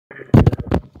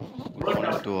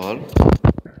to all.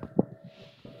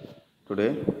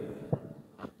 Today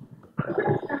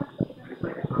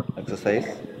exercise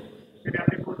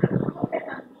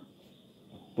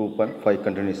 2.5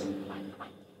 continues.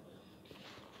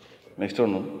 Next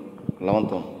one,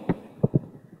 11th one.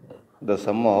 The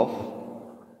sum of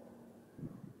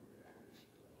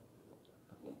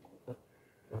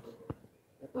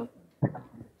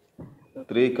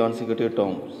three consecutive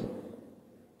terms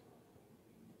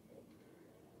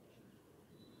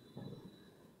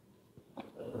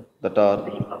that are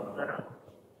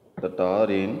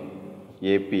in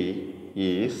AP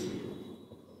is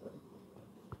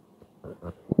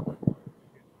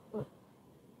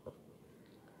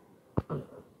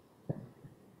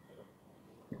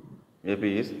AP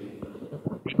is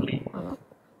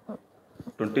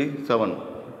 27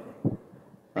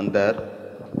 and their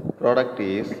product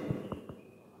is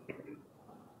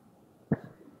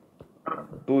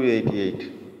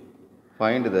 288.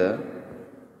 Find the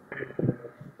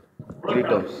three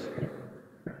terms.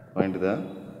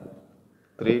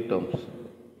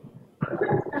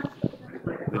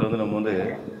 இதில் வந்து நம்ம வந்து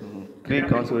 3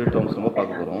 consecutive terms நம்ம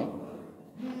பார்க்க போகிறோம்.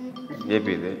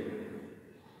 AB இது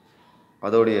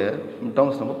அதோடைய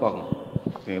terms நம்ம பார்க்கணும்.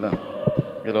 ஓகேங்களா?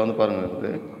 இதில் வந்து பாருங்கள்,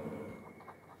 இது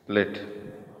let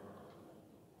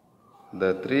the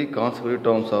 3 consecutive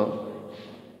terms are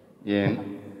in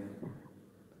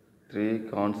 3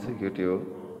 consecutive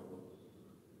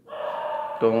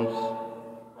terms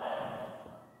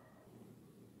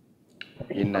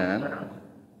in an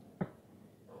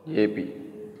AP.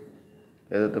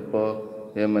 எதுப்போ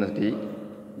a minus d,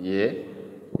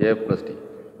 a plus d.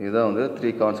 இதுதான் வந்து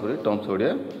 3 consecutive terms உடைய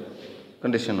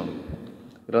கண்டிஷன்.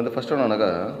 இதில் வந்து ஃபஸ்ட்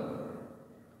ஒன்றுனாக்கா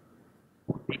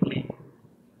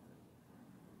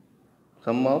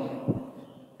சம் ஆஃப்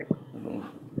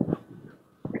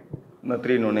இந்த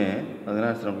 3 அது என்ன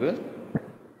ஆன்சர் நமக்கு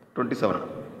 27.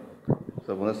 ஸோ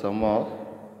இப்போ வந்து சம் ஆஃப்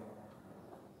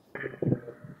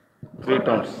 3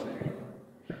 terms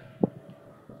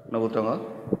என்ன கொடுத்துருக்காங்க,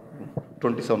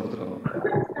 27 கொடுத்துருக்காங்க.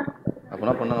 அப்போ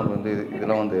என்ன பண்ணால் நம்ம வந்து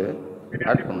இதெல்லாம் வந்து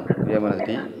ஆட் பண்ணணும். a minus d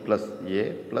plus a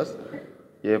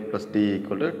plus d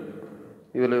equal to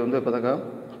இதில் வந்து பார்த்தாக்கா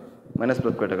minus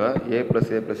plus போயிட்டாக்கா a plus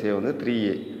a வந்து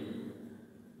 3a.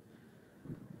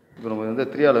 இப்போ நம்ம வந்து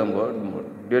 3ஆல் நம்ம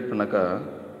டிவைட் பண்ணாக்கா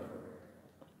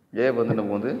a வந்து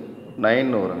நம்ம வந்து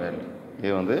 9 வரும். வேல்யூ a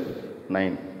வந்து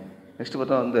 9. நெக்ஸ்ட்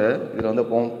பார்த்தா வந்து இதில் வந்து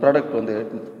ப்ராடக்ட் வந்து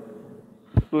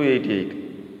 288.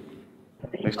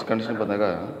 நெக்ஸ்ட் கண்டிஷன்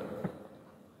பார்த்தாக்கா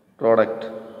product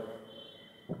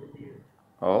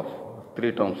of 3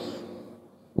 terms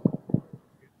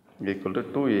equal to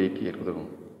 288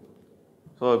 கொடுத்துருக்கோம்.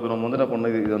 ஸோ இப்போ நம்ம வந்து என்ன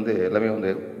பண்ணணும், இது வந்து எல்லாமே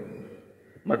வந்து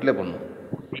மல்டிப்ளை பண்ணணும்.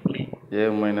 a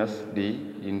minus d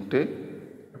into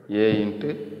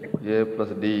a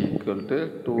plus d equal to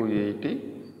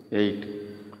 288.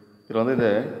 இதில் வந்து இந்த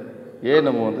a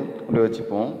நம்ம வந்து கொண்டு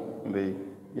வச்சுப்போம். இந்த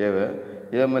ஏவை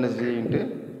a minus d into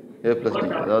a plus d,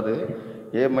 அதாவது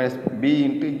a minus b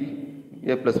into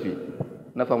a plus b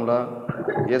என்ன formula,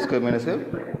 a square minus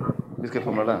b square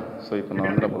formula. So இப்போ நான்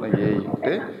வந்து என்ன பண்ணேன், a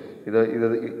இன்ட்டு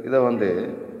இதை வந்து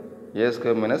a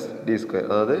square minus d square,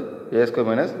 அதாவது a square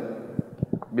minus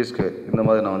b square இந்த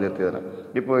மாதிரி நான் வந்து எடுத்துக்கிறேன்.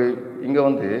 இப்போ இங்கே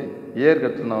வந்து a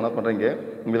இருக்கிறது நான் என்ன பண்ணுறேன், இங்கே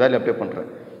வேல்யூ அப்ளை பண்ணுறேன்.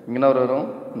 இங்கே என்ன வரும்,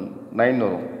 9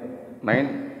 வரும். 9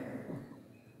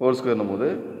 ஹோல் ஸ்கொயர்னும் போது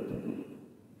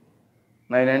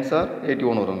 9 9s are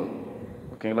 81 வரும்.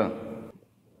 ஓகேங்களா?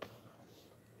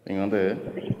 இங்கே வந்து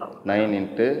 9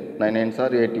 into 9 9s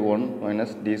are 81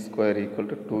 minus d square equal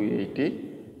to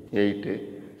 288.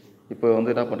 இப்போ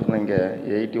வந்து என்ன பண்ணுறேன்னா இங்கே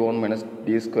 81 minus d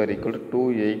square equal to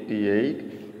 288.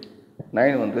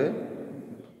 9 வந்து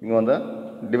இங்கே வந்தால்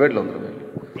டிவைடில் வந்துடும்.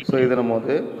 ஸோ இதை நம்ம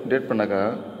வந்து டிவைட் பண்ணாக்கா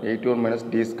 81 minus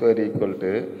d square equal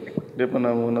to divide பண்ண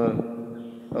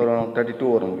வரும் 32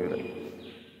 வரும் இதில்.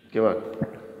 ஓகேவா?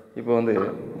 இப்போ வந்து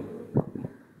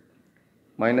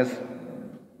மைனஸ்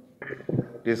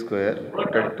டி ஸ்கொயர்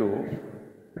 32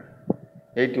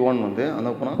 81 வந்து அந்த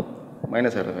போனால்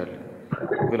மைனஸ் ஆகிடும் வேல்யூ.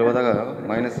 இதில் பார்த்தாக்கா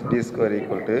minus D square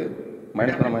equal to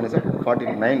minus பண்ணால் மைனஸ்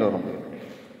 49 வரும்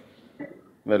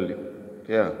வேல்யூ.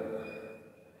 ஓகேயா?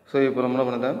 ஸோ இப்போ நம்ம என்ன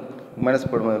பண்ணால் மைனஸ்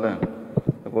போடுவோம் இல்லை.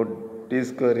 அப்போ D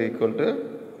square equal to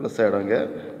plus ஆகிடும். இங்கே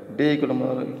டி ஈக்குவல்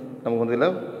நமக்கு வந்து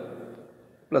இதில்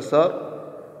ப்ளஸ் ஆர்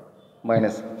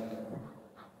மைனஸ்.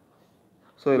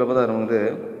 ஸோ இதில் பார்த்தா நம்ம வந்து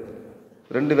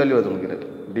 2 வேல்யூ வருது உங்களுக்கு.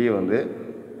 டி வந்து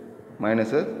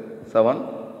மைனஸு 7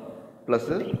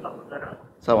 ப்ளஸ்ஸு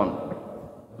 7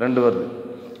 2 வருது.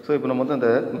 ஸோ இப்போ நம்ம வந்து அந்த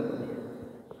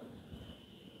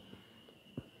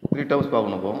 3 டேர்ம்ஸ்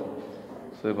பார்க்கணும். இப்போ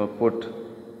ஸோ இப்போ புட்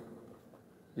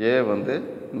ஏ வந்து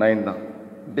 9 தான்.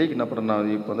 டிக்கு என்ன பண்ணுறேன்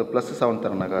நான் இப்போ வந்து plus 7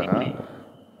 தரேனாக்கா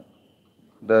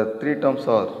the three terms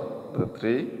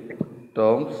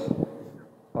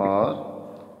are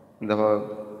இந்த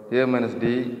a minus d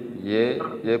a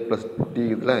plus d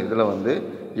இதில் வந்து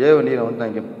a வண்டி நான் வந்து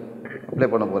நான் இங்கே அப்ளை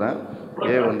பண்ண போகிறேன்.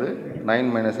 a வந்து 9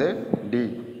 minus d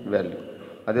வேல்யூ,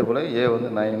 அதே போல் a வந்து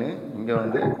 9, இங்கே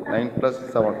வந்து 9 plus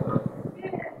 7.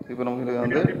 இப்போ நமக்கு இது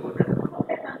வந்து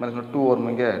 -2 வரும்.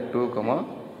 இங்கே 2,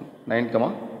 9,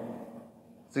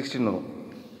 16 வரும்.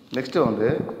 நெக்ஸ்ட்டு வந்து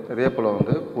அதே போல்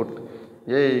வந்து புட்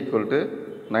a ஈக்குவல் டு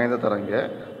 9 தான் தராங்க.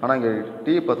 ஆனால் இங்கே t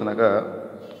பார்த்தினாக்கா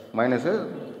 -7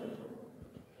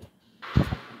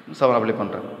 அப்ளை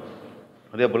பண்ணுறேன்.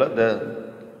 அதே போல் the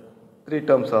three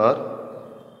terms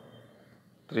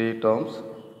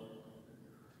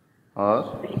are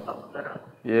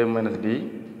a minus d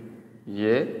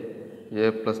a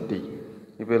plus d.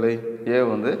 இப்போ இதில் a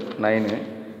வந்து 9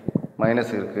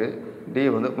 மைனஸ் இருக்குது, d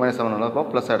வந்து -7 அப்போ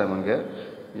ப்ளஸ் ஆகிடும். இங்கே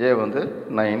a வந்து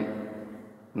 9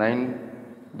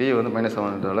 d வந்து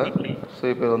 -7. ஸோ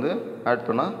இப்போ வந்து ஆட்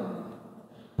பண்ணால்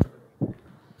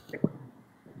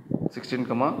 16,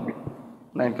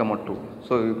 9, 2.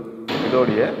 ஸோ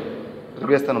இதோடைய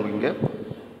ரிவேஸ் தான் நமக்கு இங்கே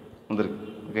வந்துருக்கு.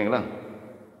 ஓகேங்களா?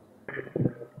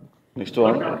 Next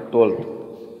one 12th.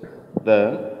 The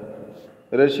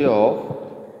ratio of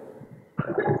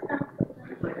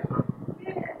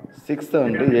 6th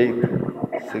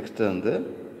and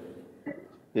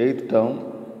 8th term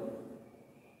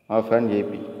of an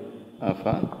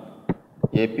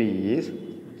AP is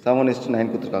 7:9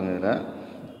 கொடுத்துருக்காங்க. இதில்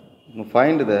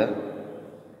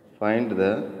find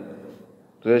the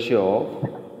ratio of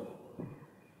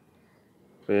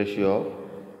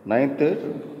 9th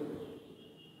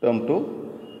term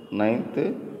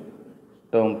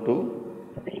to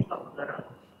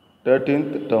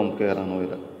 13th term கேட்குறாங்க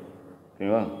இதில்.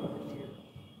 ஓகேவா?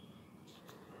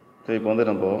 ஸோ இப்போ வந்து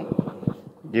நம்ம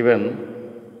கிவன்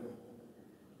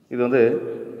இது வந்து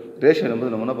ரேஷியோ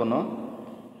வந்து நம்ம என்ன பண்ணோம்,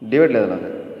 டிவைடில் எழுதலாங்க.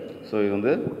 ஸோ இது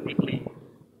வந்து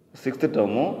 6th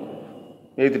டேர்மும்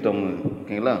 8th டேர்மும்.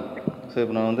 ஓகேங்களா? ஸோ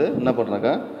இப்போ நான் வந்து என்ன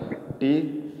பண்ணுறேன்னாக்கா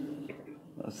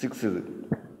T6 இது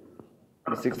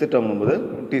 6th டேர்ம் போது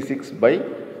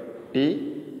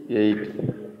T6/T8.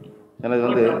 ஏன்னா இது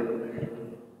வந்து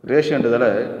ரேஷியோன்றதால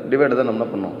டிவைட் தான் நம்ம என்ன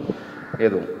பண்ணோம்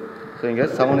ஏதும். ஸோ இங்கே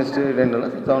 7:9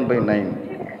 7/9.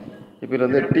 இப்போ இதில்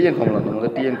வந்து டிஎன் ஃபார்முலா நம்ம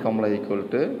வந்து TN formula equal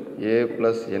to a +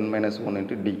 n - 1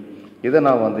 × d. இதை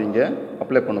நான் வந்து இங்கே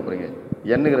அப்ளை பண்ண போகிறீங்க.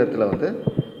 n இடத்துல வந்து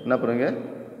என்ன பண்ணுறீங்க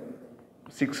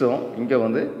 6ம் இங்கே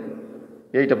வந்து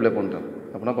 8 அப்ளை பண்ணுறேன்.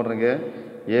 அப்போ என்ன பண்ணுறீங்க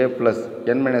a +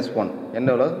 n - 1 n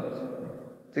எவ்வளோ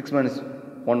 6 -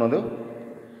 1 வந்து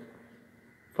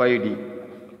 5d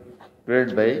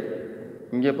டிவைட் பை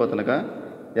இங்கே பார்த்தோன்னாக்கா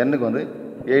n-க்கு வந்து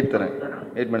 8 தரேன்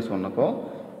 8 - 1 அப்போ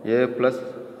a +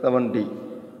 7d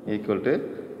equal to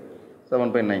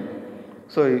 7/9.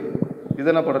 So இதை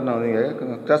என்ன பண்ணுறது நான் வந்து இங்கே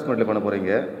கிராஸ் மல்டிப்ளை பண்ண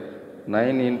போகிறீங்க.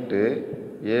 9 ×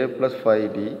 a +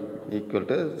 5d equal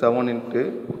to 7 ×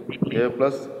 a +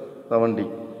 7d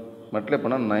multiply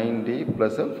பண்ணால் 9d +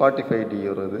 45d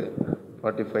வருது.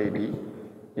 45d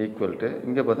ஈக்குவல் டு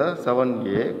இங்கே பார்த்தா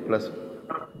 7a +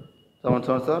 7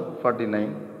 7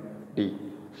 49d.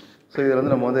 ஸோ இதில்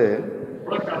வந்து நம்ம வந்து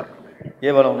a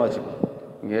வேலை ஒன்றா வச்சுப்போம்.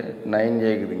 இங்கே 9a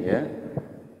இருக்குதுங்க,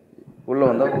 உள்ளே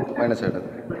வந்தால் மைனஸ் ஆகிடுது.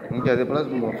 இங்கே அதே போல்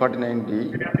 49d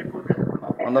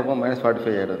வந்தப்போ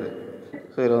 -45 ஆகிடுது.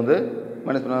 ஸோ இதில் வந்து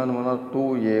மைனஸ் பண்ணால்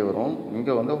 2a வரும்,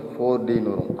 இங்கே வந்து 4dன்னு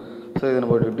வரும். ஸோ இதை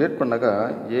நம்ம டிவைட் பண்ணாக்கா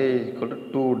a =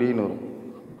 2dன்னு வரும்.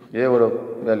 ஏவோட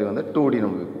வேல்யூ வந்து 2d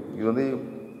நமக்கு. இது வந்து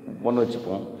 1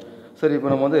 வச்சுப்போம். சரி, இப்போ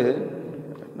நம்ம வந்து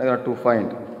டூ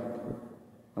ஃபைண்ட்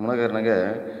நம்ம என்ன கேட்குறாங்க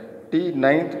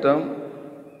T9th term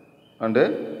and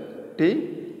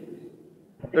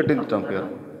T13th term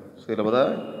கேட்குறோம். ஸோ இதில் பார்த்தா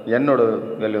என்னோட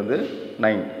வேல்யூ வந்து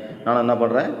 9. நான் என்ன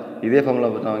பண்ணுறேன் இதே ஃபார்முலா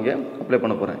நான் இங்கே அப்ளை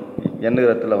பண்ண போகிறேன். n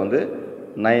இடத்துல வந்து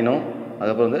 9ம்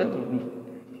அதுக்கப்புறம் வந்து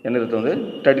n இடத்துல வந்து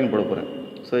 13 போட போகிறேன்.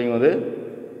 ஸோ இங்கே வந்து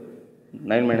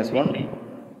 9 - 1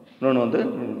 இன்னொன்று வந்து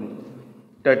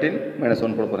 13 -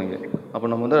 1 போட போகிறீங்க. அப்போ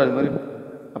நம்ம வந்து அது மாதிரி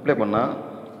அப்ளை பண்ணால்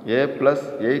a +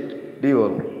 8d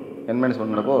வரும். n -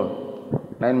 1னப்போ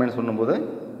 9 - 1 போது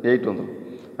 8 வந்துடும்.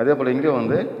 அதே போல் இங்கே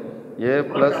வந்து a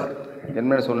 + n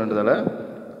 - 1ன்றதால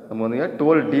நம்ம வந்து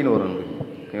 12dன்னு வரும்.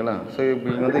 ஓகேங்களா? ஸோ இப்போ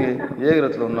இங்கே வந்து a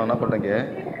இடத்துல ஒன்று என்ன பண்ணுறேங்க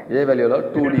a வேல்யூவில்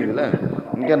 2d இதில்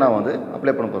இங்கே நான் வந்து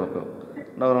அப்ளை பண்ண போகிறேன். இப்போ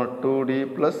என்ன வரும் 2d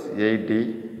 + 8d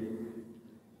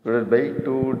divide by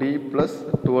 2d +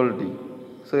 12d.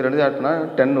 So இது ரெண்டு ஆட் பண்ணால்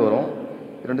 10 வரும்.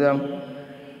 ரெண்டு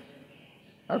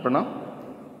ஆட் பண்ணால்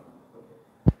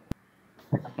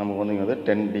நமக்கு வந்து இங்கே வந்து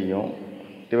 10dயும்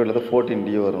டிவைடில் வந்து 14d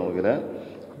வரும். இதில்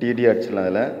dd அடிச்சிடலாம்.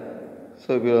 அதில் ஸோ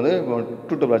இப்போ வந்து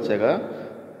 2 டபுள் அடிச்சாக்கா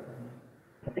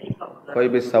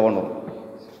 5/7 வரும்.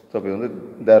 ஸோ இப்போ வந்து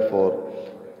therefore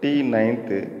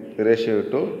T9th ratio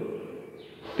to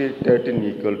T13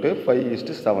 equal to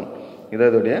 5:7. இதான்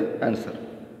இதோடைய answer.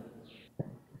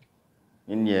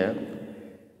 In a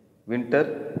winter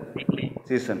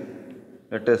season,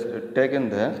 let us take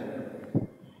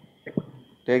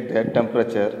the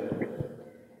temperature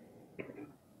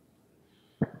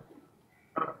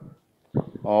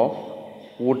of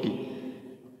Ooty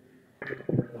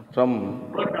from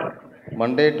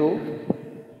Monday to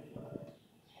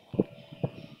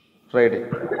Friday.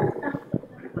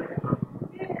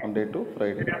 Monday to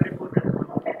Friday.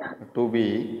 To be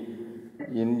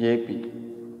in AP.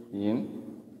 In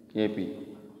AP.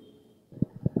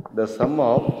 The sum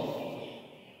of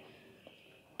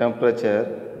temperature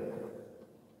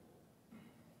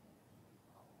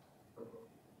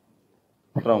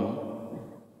from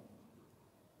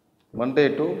Monday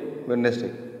to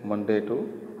Wednesday. Monday to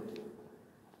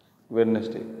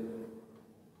Wednesday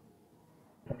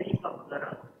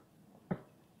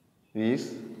is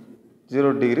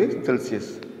 0 degrees Celsius,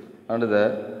 and the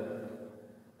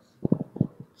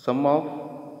sum of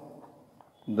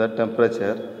the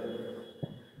temperature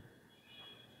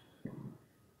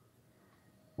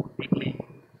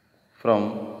from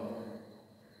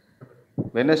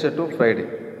Wednesday to Friday.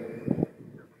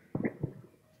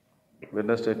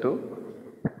 Wednesday to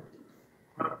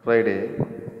Friday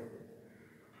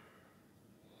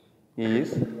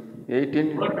is 18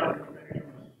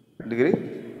 degrees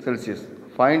Celsius.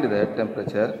 Find the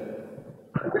temperature.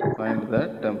 Find the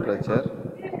temperature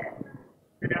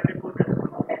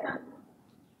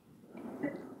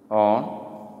on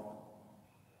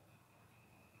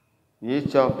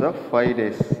each of the 5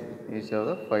 days. Each of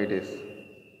the 5 days.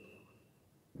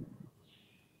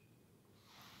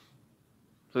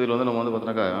 So இதில் வந்து நம்ம வந்து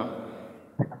பார்த்தோன்னாக்கா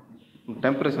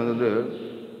temperature வந்து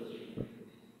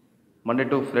Monday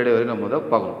to Friday வரைக்கும் நம்ம வந்து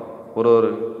பார்க்கணும். ஒரு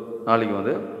நாளைக்கு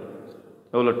வந்து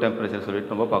எவ்வளோ டெம்பரேச்சர்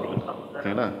சொல்லிட்டு நம்ம பார்க்கணும்.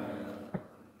 ஓகேங்களா?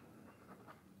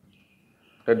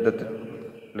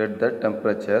 let the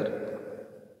temperature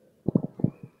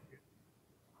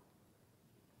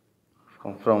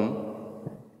from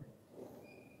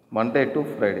Monday to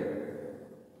Friday.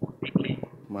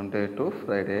 Monday to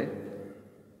Friday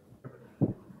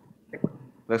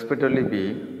respectively be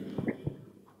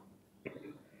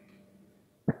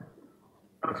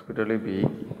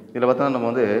இதில் பார்த்தா நம்ம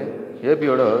வந்து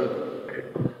ஏபியோட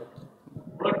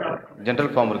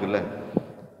ஜென்ரல் ஃபார்ம் இருக்குல்ல,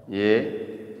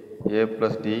 a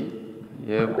plus d,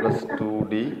 a plus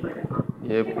 2d,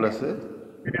 a plus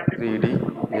 3d,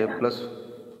 a plus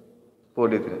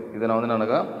 4d3. இதை நான் வந்து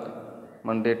நானாக்கா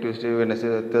Monday, Tuesday, Wednesday,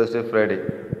 Thursday, Friday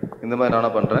இந்த மாதிரி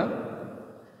நானாக பண்ணுறேன்,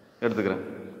 எடுத்துக்கிறேன்.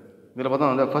 இதில்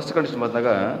பார்த்தா வந்து ஃபஸ்ட் கண்டிஷன்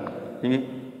பார்த்தாக்கா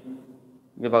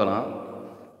இங்கே பார்க்கலாம்.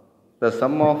 The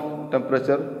sum of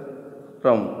temperature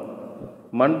from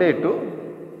Monday to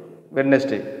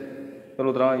Wednesday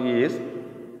is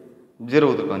 0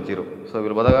 கொடுத்துருக்கான், 0. ஸோ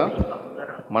இதில் பார்த்தாக்கா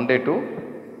மண்டே டு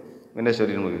வெட்னஸ்டே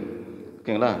வரைக்கும் நமக்கு.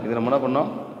 ஓகேங்களா? இது நம்ம என்ன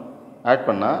பண்ணோம், ஆட்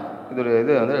பண்ணால் இதோடைய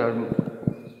இது வந்து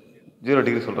 0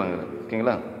 டிகிரி சொல்கிறாங்க.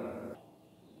 ஓகேங்களா?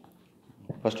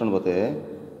 ஃபஸ்ட் ஒன்று பார்த்து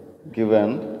given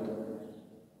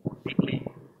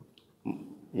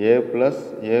a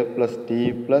plus t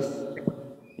plus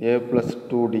a plus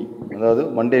 2d, அதாவது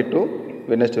மண்டே டு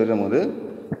வெட்னஸ்டே வரைக்கும் நம்ம வந்து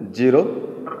 0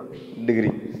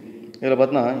 டிகிரி. இதில்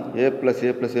பார்த்தோன்னா a plus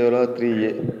எவ்வளோ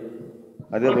 3a,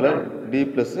 அதே போல் d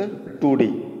plus 2d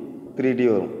 3d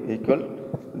வரும், ஈக்குவல்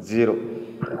 0.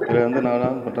 இதில் வந்து நான்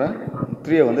என்ன பண்ணுறேன்,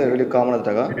 3 வந்து வெளியே காமன்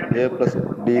எடுத்தாக்கா a plus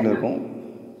dன்னு இருக்கும்.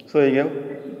 ஸோ இங்கே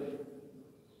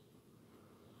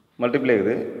மல்டிப்ளை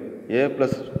ஆகுது, a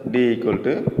plus d equal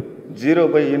to 0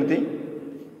 by anything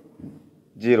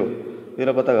 0.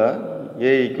 இதில் பார்த்தாக்கா a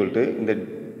ஈக்குவல் டு இந்த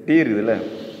d இருக்குதுல்ல,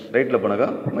 ரைட்டில் போனாக்கா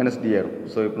மைனஸ் d ஆகிடும்.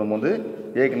 ஸோ இப்போ நம்ம வந்து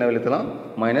ஏக்கு என்ன எழுத்தலாம்,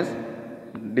 மைனஸ்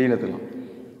டின்னு எடுத்துக்கலாம்.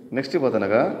 நெக்ஸ்ட்டு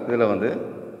பார்த்தோன்னாக்கா இதில் வந்து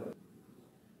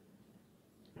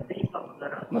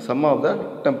sum of the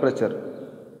temperature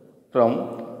from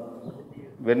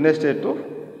Wednesday to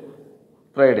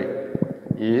Friday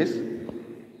is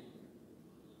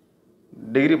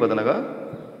degree பார்த்தோன்னாக்கா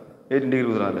 18 degree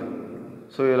கொடுக்குறாங்க.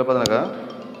 ஸோ இதில் பார்த்தோன்னாக்கா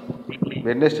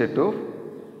வெட்னஸ்டே டு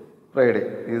ஃப்ரைடே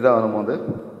இதுதான் நம்ம வந்து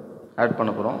ஆட் பண்ண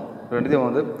போகிறோம். ரெண்டுத்தையும்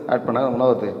வந்து ஆட் பண்ணால் நம்ம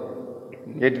வருது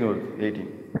 18 வருது, 18.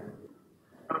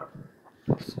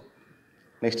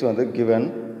 நெக்ஸ்ட்டு வந்து given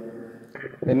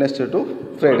Wednesday to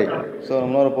Friday. So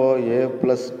நம்ம வரப்போ a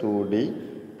plus 2d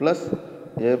plus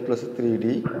a plus 3d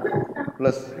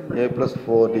plus a plus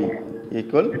 4d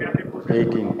equal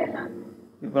 18.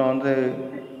 இப்போ நான் வந்து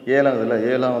ஏலாம் இதில்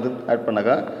ஏலாம் வந்து ஆட்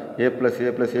பண்ணாக்கா a plus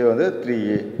a வந்து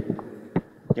 3a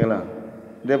ஓகேங்களா.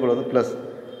 இதே போல் வந்து ப்ளஸ்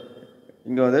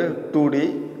இங்கே வந்து 2d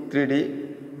 3d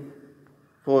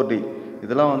 4d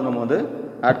இதெல்லாம் வந்து நம்ம வந்து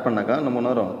ஆட் பண்ணாக்கா நம்ம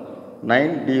என்ன வரும்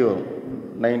 9d வரும்.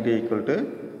 9d equal to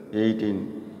 18.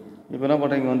 இப்போ என்ன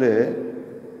பண்ணுறீங்க வந்து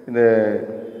இந்த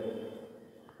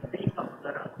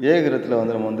ஏ கிரகத்தில்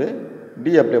வந்து நம்ம வந்து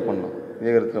டி அப்ளை பண்ணலாம். ஏ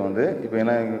கிரகத்தில் வந்து இப்போ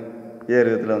என்ன ஏ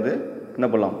கிரகத்தில் வந்து என்ன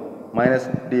பண்ணலாம் மைனஸ்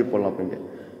டி போடலாம்.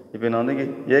 இப்போ நான் வந்து இங்கே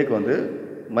ஏக்கு வந்து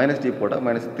மைனஸ் டி போட்டால்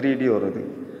மைனஸ் 3d வருது.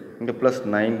 இங்கே ப்ளஸ்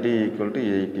 9d ஈக்குவல் டு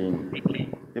 18.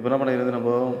 இப்போ என்ன பண்ணுறது நம்ம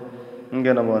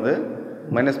இங்கே நம்ம வந்து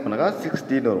மைனஸ் பண்ணாக்கா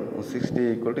 6d வரும். 6d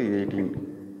equal to 18.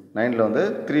 9ல் வந்து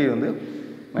 3 வந்து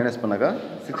மைனஸ் பண்ணாக்கா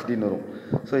 6d வரும்.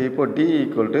 ஸோ இப்போ d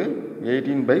ஈக்குவல் டு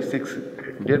 18/6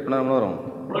 டிவைட் பண்ணால் என்ன வரும்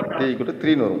d ஈக்குவல் டு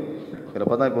 3 வரும். இதில்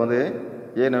பார்த்தா இப்போ வந்து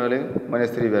ஏ வேல்யூ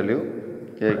மைனஸ் 3 வேல்யூ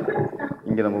ஏ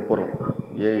இங்கே நம்ம போடுறோம்.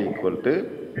 ஏ equal to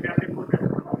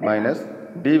minus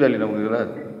D value நமக்கு இதில்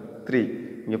 3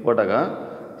 இங்கே போட்டாக்கா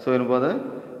ஸோ இப்போ வந்து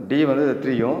டி வந்து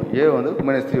 3யும் ஏ வந்து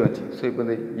மைனஸ் 3 வந்துச்சு. ஸோ இப்போ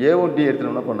இந்த ஏவும் டி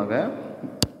எடுத்து என்ன பண்ணாங்க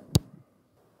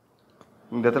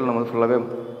இந்த இடத்துல நம்ம வந்து ஃபுல்லாகவே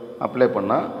அப்ளை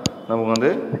பண்ணால் நமக்கு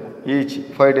வந்து ஈச்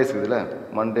 5 டேஸ் இருக்குதுல்ல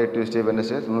மண்டே டியூஸ்டே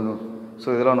வெட்னஸ்டே ஸோ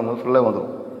இதெல்லாம் நம்ம ஃபுல்லாக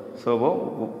வந்துடும். ஸோ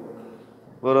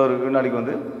ஒரு வினாடிக்கு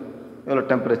வந்து எவ்வளோ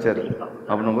டெம்பரேச்சர்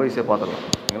அப்படின்னு நம்ம ஈஸியாக பார்த்துடலாம்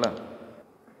ஓகேங்களா.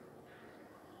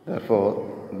 therefore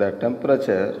the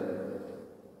temperature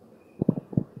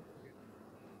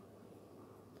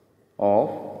of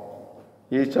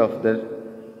each of the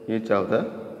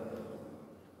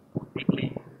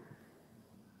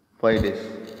 5 days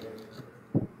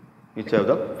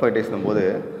போது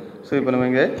ஸோ இப்போ நம்ம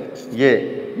இங்கே ஏ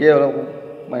எவ்வளோ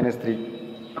 -3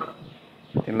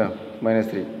 இல்லை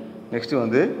 -3. நெக்ஸ்ட்டு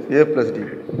வந்து ஏ ப்ளஸ்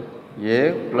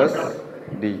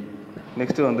டி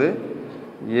நெக்ஸ்ட்டு வந்து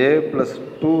ஏ ப்ளஸ்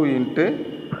 2 இன்ட்டு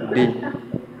டி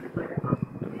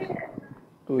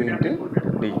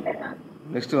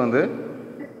நெக்ஸ்ட்டு வந்து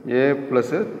ஏ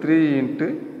ப்ளஸ் 3 இன்ட்டு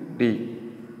டி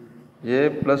ஏ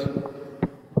ப்ளஸ்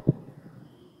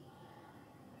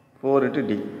 4 இன்ட்டு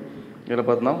டி இதில்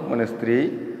பார்த்தோம்னா -3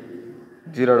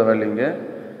 ஜீரோட வேல்யூங்க.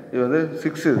 இது வந்து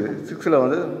 6 இது 6ல்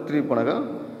வந்து 3 போனாக்கா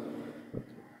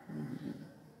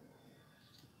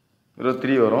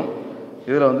 23 வரும்.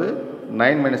 இதில் வந்து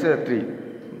 9 - 3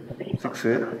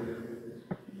 6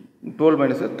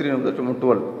 12 - 3 வந்து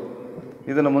 12.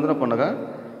 இதை நம்ம வந்து என்ன பண்ணாக்கா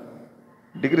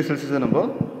டிகிரி செல்சியஸை நம்ம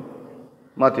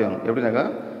மாற்றி ஆகணும். எப்படின்னாக்கா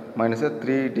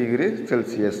 -3 degree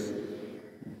Celsius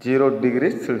 0 degree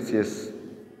Celsius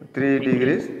 3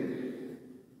 degree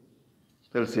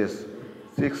Celsius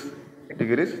 6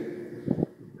 degree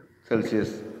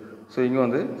Celsius. So இங்கே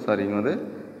வந்து இங்கே வந்து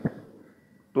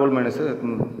 12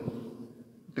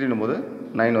 - 3 போது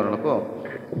 9 வரப்போ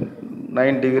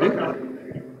 9 டிகிரி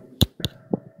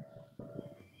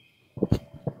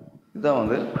இதுதான்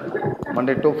வந்து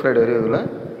மண்டே டு ஃப்ரைடே வரையும்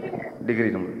டிகிரி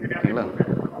நம்ம ஓகேங்களா.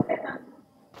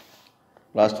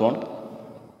 Last one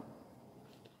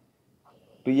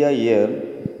Priya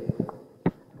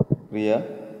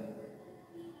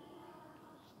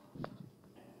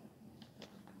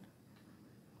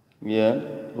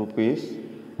rupees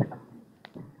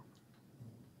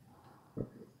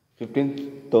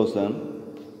 15,000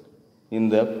 in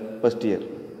the first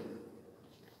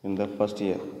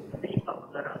year.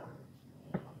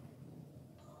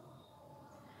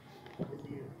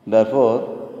 Therefore,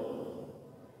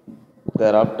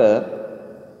 thereafter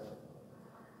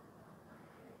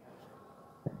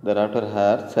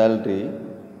her salary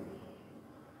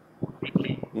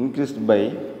increased by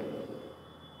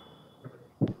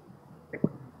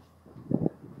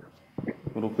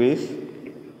rupees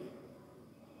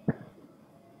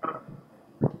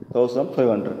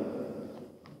 1,500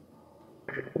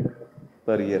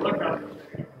 per year.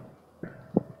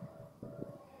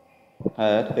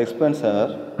 Her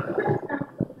expenses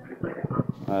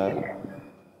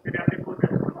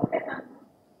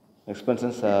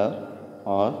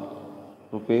are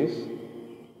rupees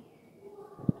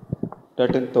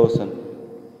 13,000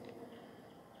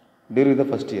 during the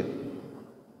first year.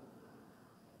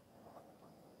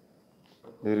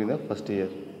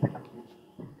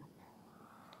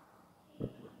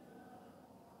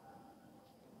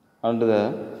 And the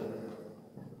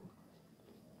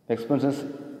expenses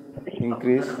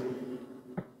increase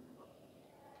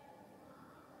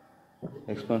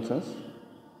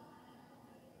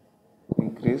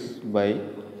by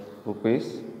rupees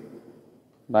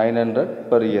 900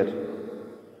 per year.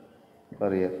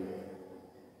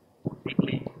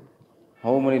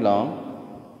 How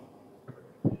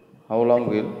long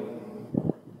will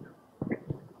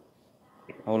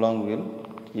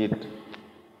it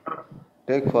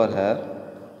take for her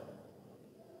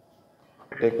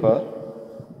take for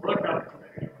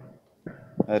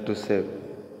I have to save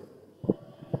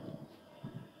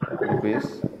rupees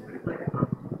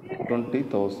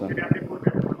 20,000.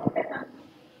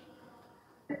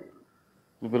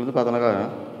 இப்போ வந்து பார்த்தோன்னாக்கா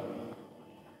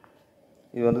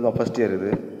இது வந்து first year, இது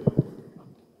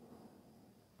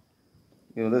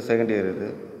வந்து second year, இது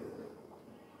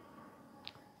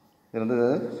வந்து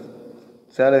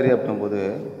salary அப்படிங்கும்போது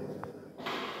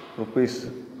rupees,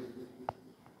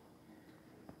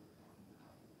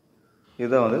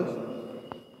 இதுதான் வந்து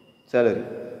சேலரி.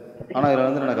 ஆனால் இதில்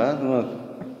வந்து என்னக்கா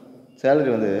சேலரி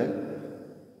வந்து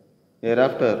இயர்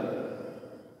ஆஃப்டர்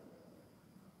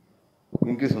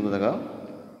இன்க்ரீஸ் வந்ததுக்கா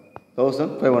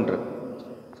 1500.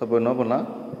 ஸோ இப்போ என்ன பண்ணலாம்,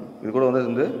 இது கூட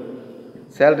வந்து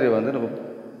சேலரி வந்து நம்ம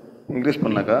இன்க்ரீஸ்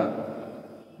பண்ணாக்கா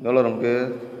எவ்வளோ நமக்கு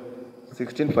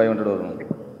 16500 வரும்.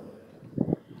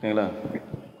 ஓகேங்களா.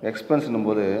 எக்ஸ்பென்ஸ்னும்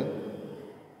போது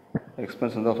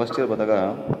எக்ஸ்பென்ஸ் வந்து ஃபஸ்ட் இயர் பார்த்தாக்கா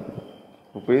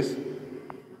ருப்பீஸ்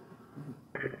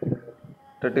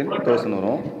 13,000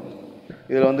 வரும்.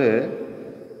 இதில் வந்து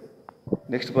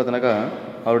நெக்ஸ்ட் பார்த்தோன்னாக்கா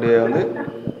அவருடைய வந்து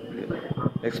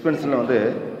எக்ஸ்பென்ஸில் வந்து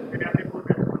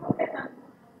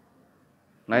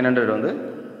 900 வந்து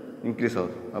இன்க்ரீஸ்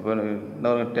ஆகுது. அப்போ என்ன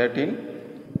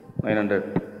 13,900.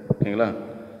 ஓகேங்களா.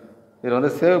 இதில்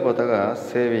வந்து சேவ் பார்த்தாக்கா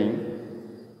சேவிங்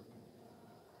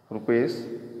ருப்பீஸ்,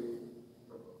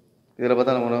 இதில்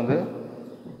பார்த்தா நம்ம வந்து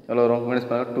எவ்வளோ வரும், மைனஸ்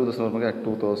பண்ணாக்கா 2000 வரும்.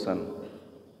 2000.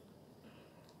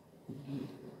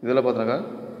 இதில் பார்த்தோன்னாக்கா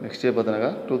நெக்ஸ்ட் இயர்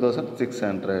பார்த்தோன்னாக்கா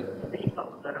 2600.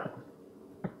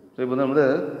 ஸோ இப்போ வந்து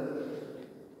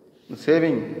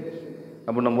சேவிங்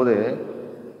அப்படின்னும் போது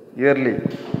இயர்லி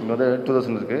இங்கே வந்து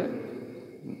 2000 இருக்குது.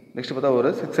 நெக்ஸ்ட் பார்த்தா ஒரு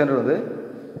 600 வந்து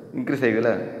இன்க்ரீஸ்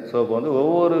ஆகிடுதுல்ல. ஸோ இப்போ வந்து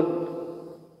ஒவ்வொரு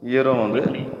இயரும் வந்து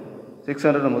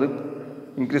 600 நம்ம வந்து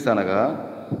increase ஆனாக்கா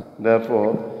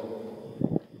therefore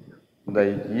the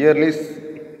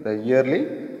yearly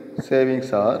savings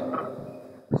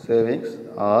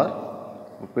are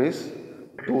rupees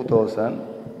 2000.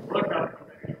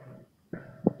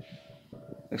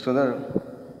 Next வந்து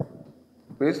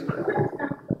rupees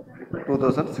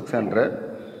 2600.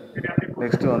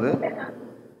 நெக்ஸ்ட்டு வந்து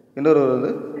இன்னொரு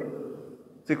வந்து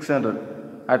 600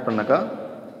 ஆட் பண்ணாக்கா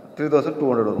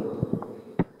 3200 வரும்.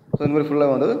 ஸோ இந்த மாதிரி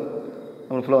ஃபுல்லாக வந்து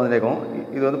நம்மளுக்கு ஃபுல்லாக வந்து இருக்கும்.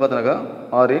 இது வந்து பார்த்தோன்னாக்கா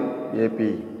ஆர்இன்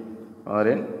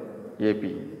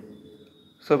ஏபி.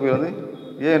 ஸோ இப்போ வந்து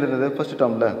ஏன்றது ஃபஸ்ட்டு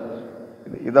டேர்மில்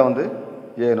இதான் வந்து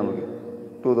ஏ, நமக்கு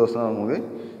 2000 நமக்கு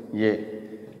ஏ.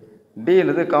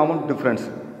 டின்றது காமன் டிஃப்ரென்ஸ்.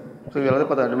 ஸோ இதில் வந்து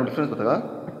பார்த்தா டிஃப்ரென்ஸ் பார்த்தாக்கா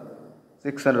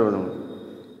 600 வருது நமக்கு.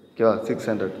 ஓகேவா,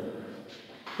 600.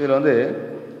 இதில் வந்து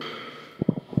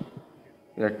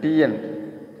இதில் டிஎன்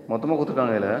மொத்தமாக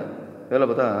கொடுத்துருக்காங்க. இதில்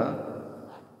பார்த்தா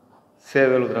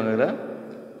சேவ் கொடுத்துருக்காங்க. இதில்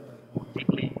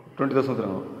 20,000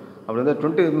 கொடுத்துருக்காங்க. அப்படி வந்து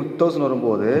 20,000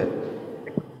 வரும்போது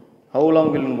ஹவு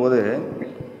லாங் போது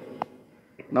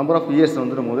நம்பர் ஆஃப் இயர்ஸ்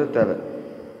வந்து நம்ம வந்து தேவை.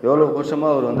 எவ்வளோ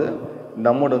வருஷமாக அவர் வந்து இந்த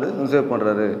அமௌண்ட் வந்து சேவ்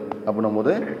பண்ணுறாரு அப்படின்னும்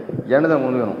போது என்னது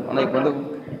அமௌண்ட் வேணும். ஆனால் இப்போ வந்து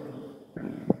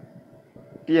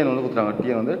டிஎன் வந்து கொடுத்துருக்காங்க.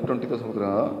 டிஎன் வந்து 20,000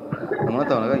 கொடுத்துருக்காங்க. நம்ம என்ன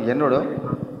தவறாங்க என்னோட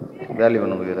வேல்யூ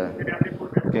வேணும் இதில்.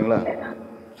 ஓகேங்களா.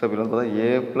 ஸோ இப்போ வந்து பார்த்தா ஏ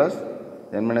plus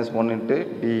n-1 into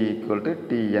D equal to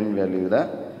TN value. இதில்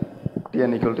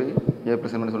TN equal to A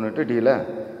plus n-1 into டியில்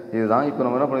இதுதான். இப்போ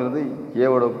நம்ம என்ன பண்ணிடுறது,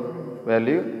 ஏவோட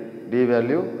வேல்யூ, டி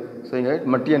வேல்யூ, ஸோ இங்கே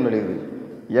டிஎன் வேல்யூ இருக்குது.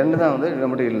 என் தான் வந்து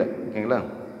நம்மகிட்ட இல்லை. ஓகேங்களா.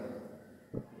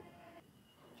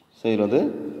 ஸோ இதில் வந்து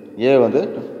ஏ வந்து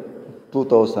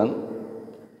 2000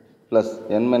 ப்ளஸ்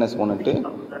n-1 இன்ட்டு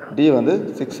டி வந்து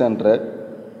 600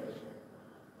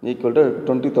 ஈக்குவல் டு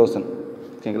 20,000.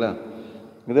 ஓகேங்களா.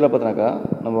 இதில் பார்த்தோன்னாக்கா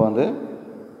நம்ம வந்து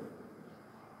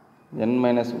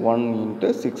n-1 இன்ட்டு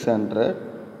 600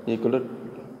 ஈக்குவல் டு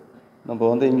நம்ம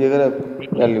வந்து இங்கே இருக்கிற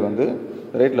வேல்யூ வந்து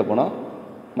ரைட்டில் போனால்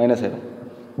மைனஸ் ஆகிடும்.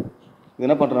 இது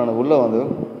என்ன பண்ணுறேன், உள்ளே வந்து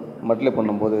மல்டிப்ளை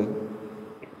பண்ணும்போது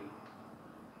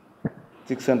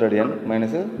 600n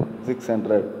மைனஸு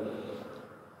 600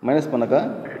 மைனஸ் பண்ணாக்கா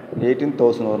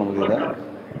 18,000 வரும் நமக்கு இதில்.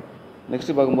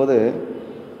 நெக்ஸ்ட்டு பார்க்கும்போது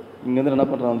இங்கே வந்து என்ன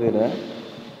பண்ணுறோம், வந்து இதில்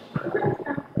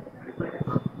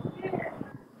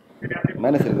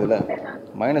மைனஸ் இருக்குதுல்ல,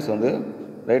 மைனஸ் வந்து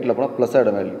ரைட்டில் போனால் ப்ளஸ்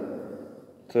ஆகிடும் வேல்யூ.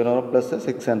 ஸோ என்ன ப்ளஸ்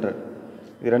 600.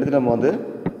 இது ரெண்டுத்தையும் நம்ம வந்து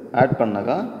ஆட்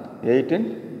பண்ணாக்கா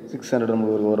 18,600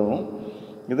 நமக்கு வரும்.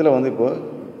 இதில் வந்து இப்போது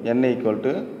n ஈக்குவல்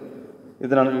டு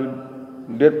இது நான்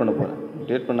டேட் பண்ண போகிறேன்.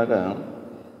 டேட் பண்ணாக்கா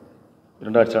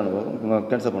 2 அடிச்சாலும் போதும்,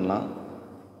 கேன்சல் பண்ணலாம்.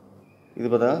 இது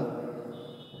பார்த்தா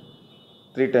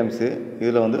 3 டைம்ஸு,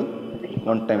 இதில் வந்து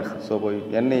 1 டைம்ஸ். ஸோ போய்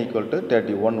n ஈக்குவல் டு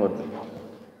 31 வருது.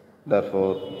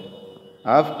 therefore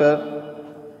after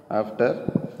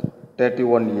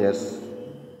 31 years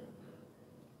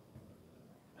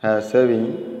saving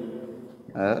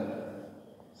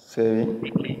saving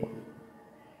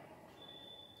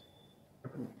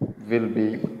will be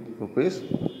rupees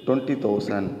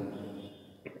 20,000.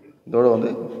 இதோட வந்து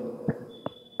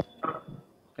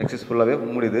எக்ஸசைஸ் ஃபுல்லாகவே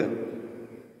முடியுது.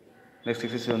 நெக்ஸ்ட்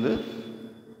எக்ஸசைஸ் வந்து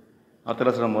அடுத்த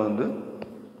கிளாஸ் நம்ம வந்து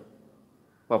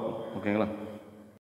பார்ப்போம். ஓகேங்களா?